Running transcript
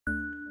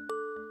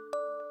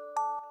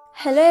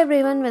Hello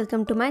everyone,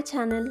 welcome to my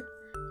channel.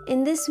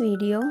 In this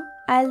video,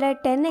 I'll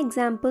write 10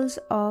 examples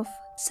of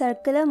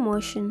circular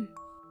motion.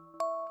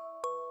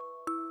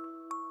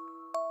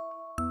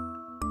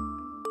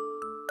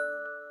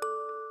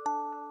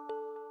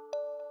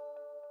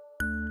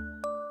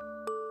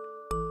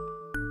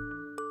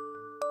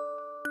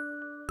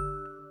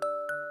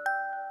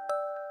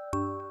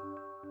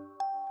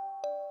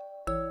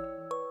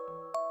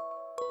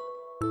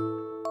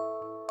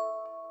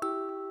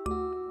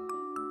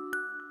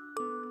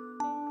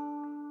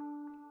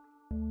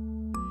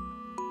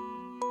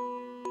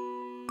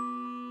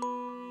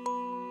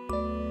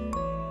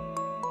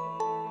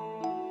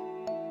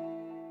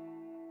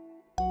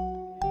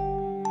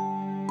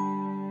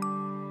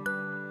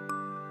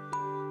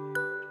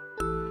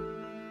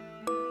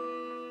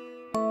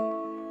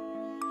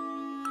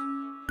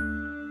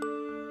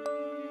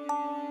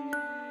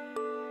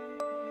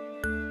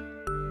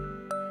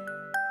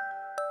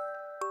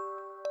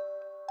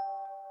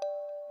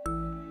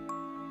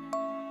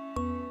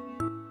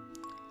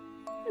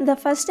 The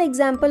first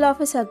example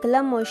of a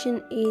circular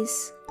motion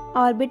is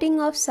orbiting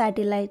of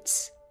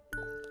satellites.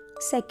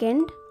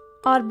 Second,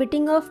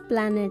 orbiting of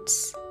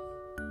planets.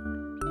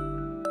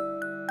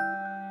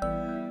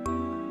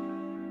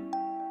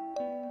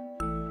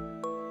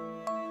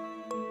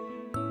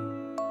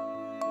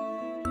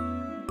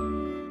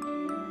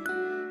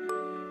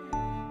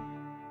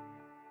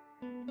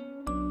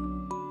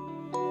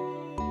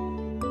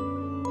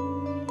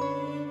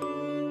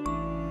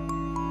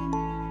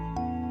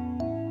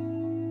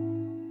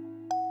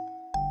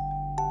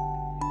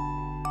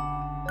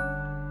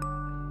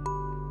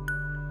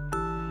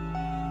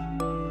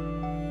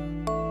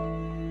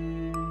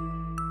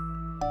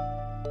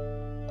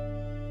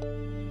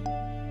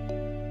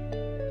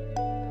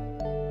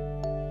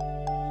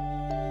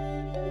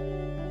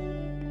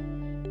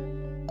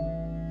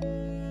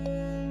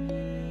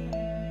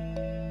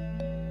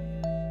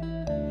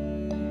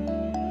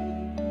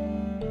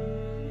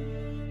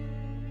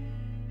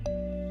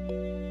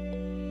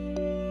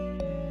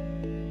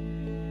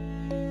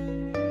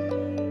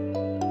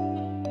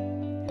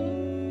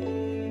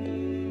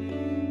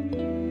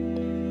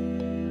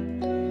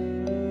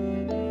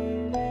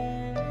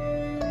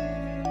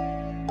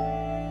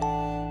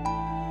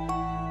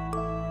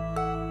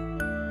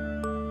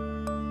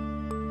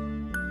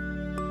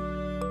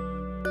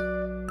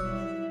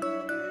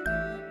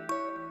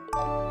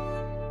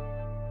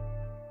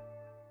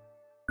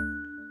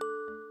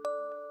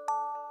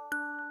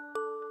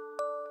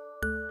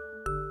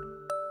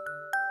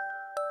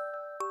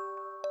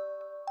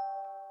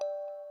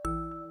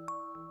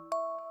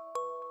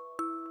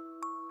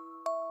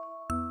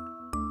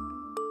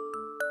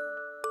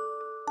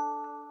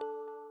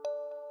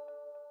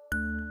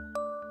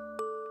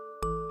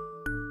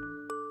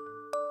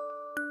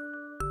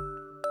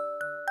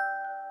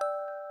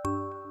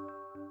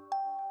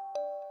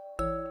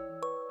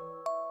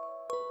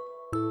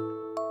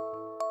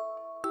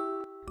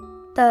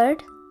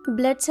 Third,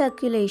 blood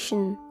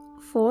circulation.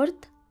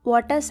 Fourth,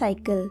 water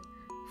cycle.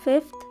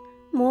 Fifth,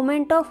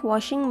 movement of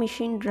washing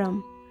machine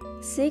drum.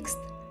 Sixth,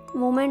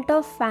 movement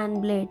of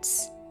fan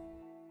blades.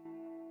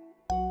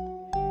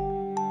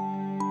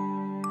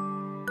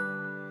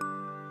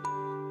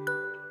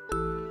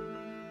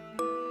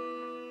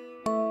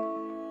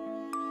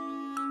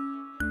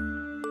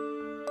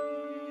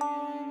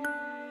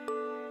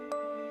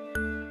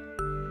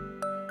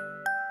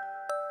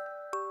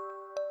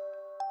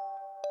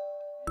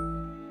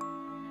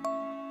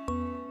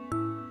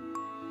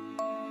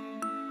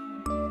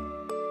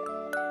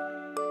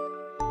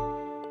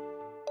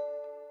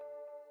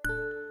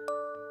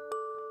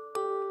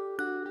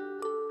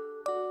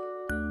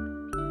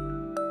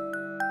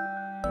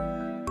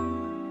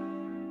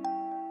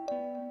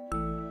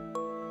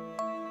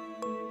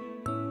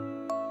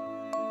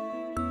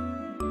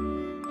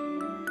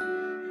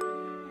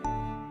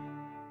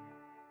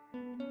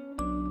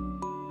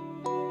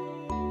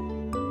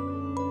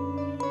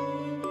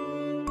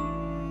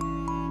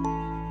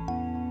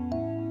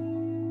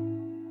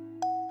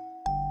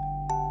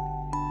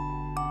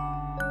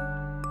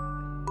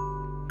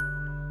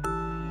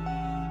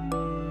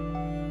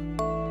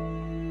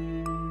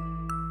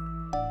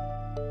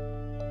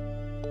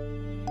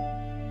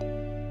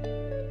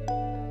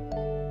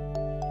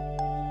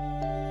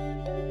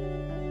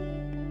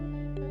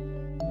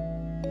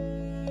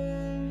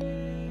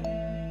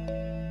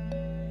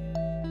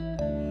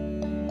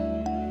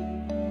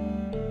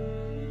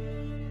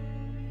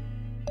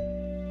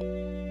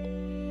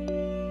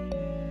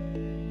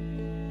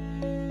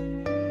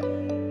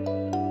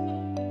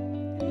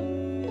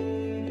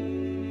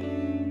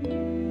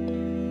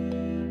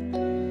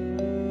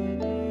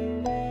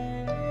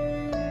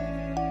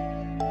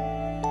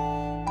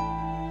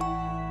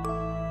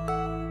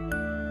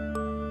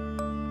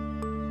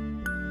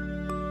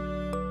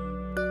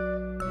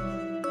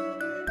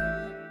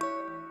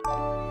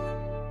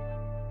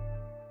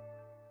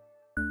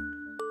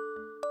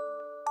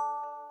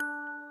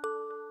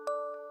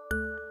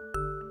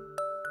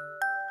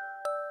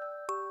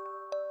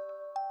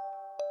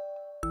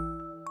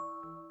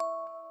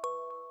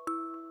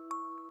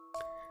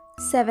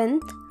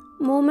 7th,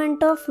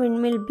 movement of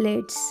windmill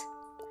blades.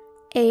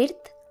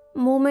 8th,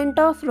 movement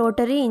of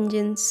rotary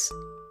engines.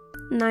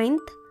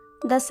 9th,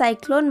 the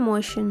cyclone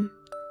motion.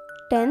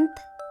 10th,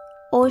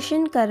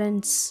 ocean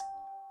currents.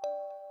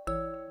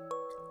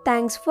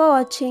 Thanks for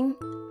watching.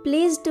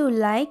 Please do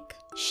like,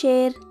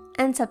 share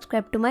and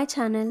subscribe to my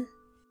channel.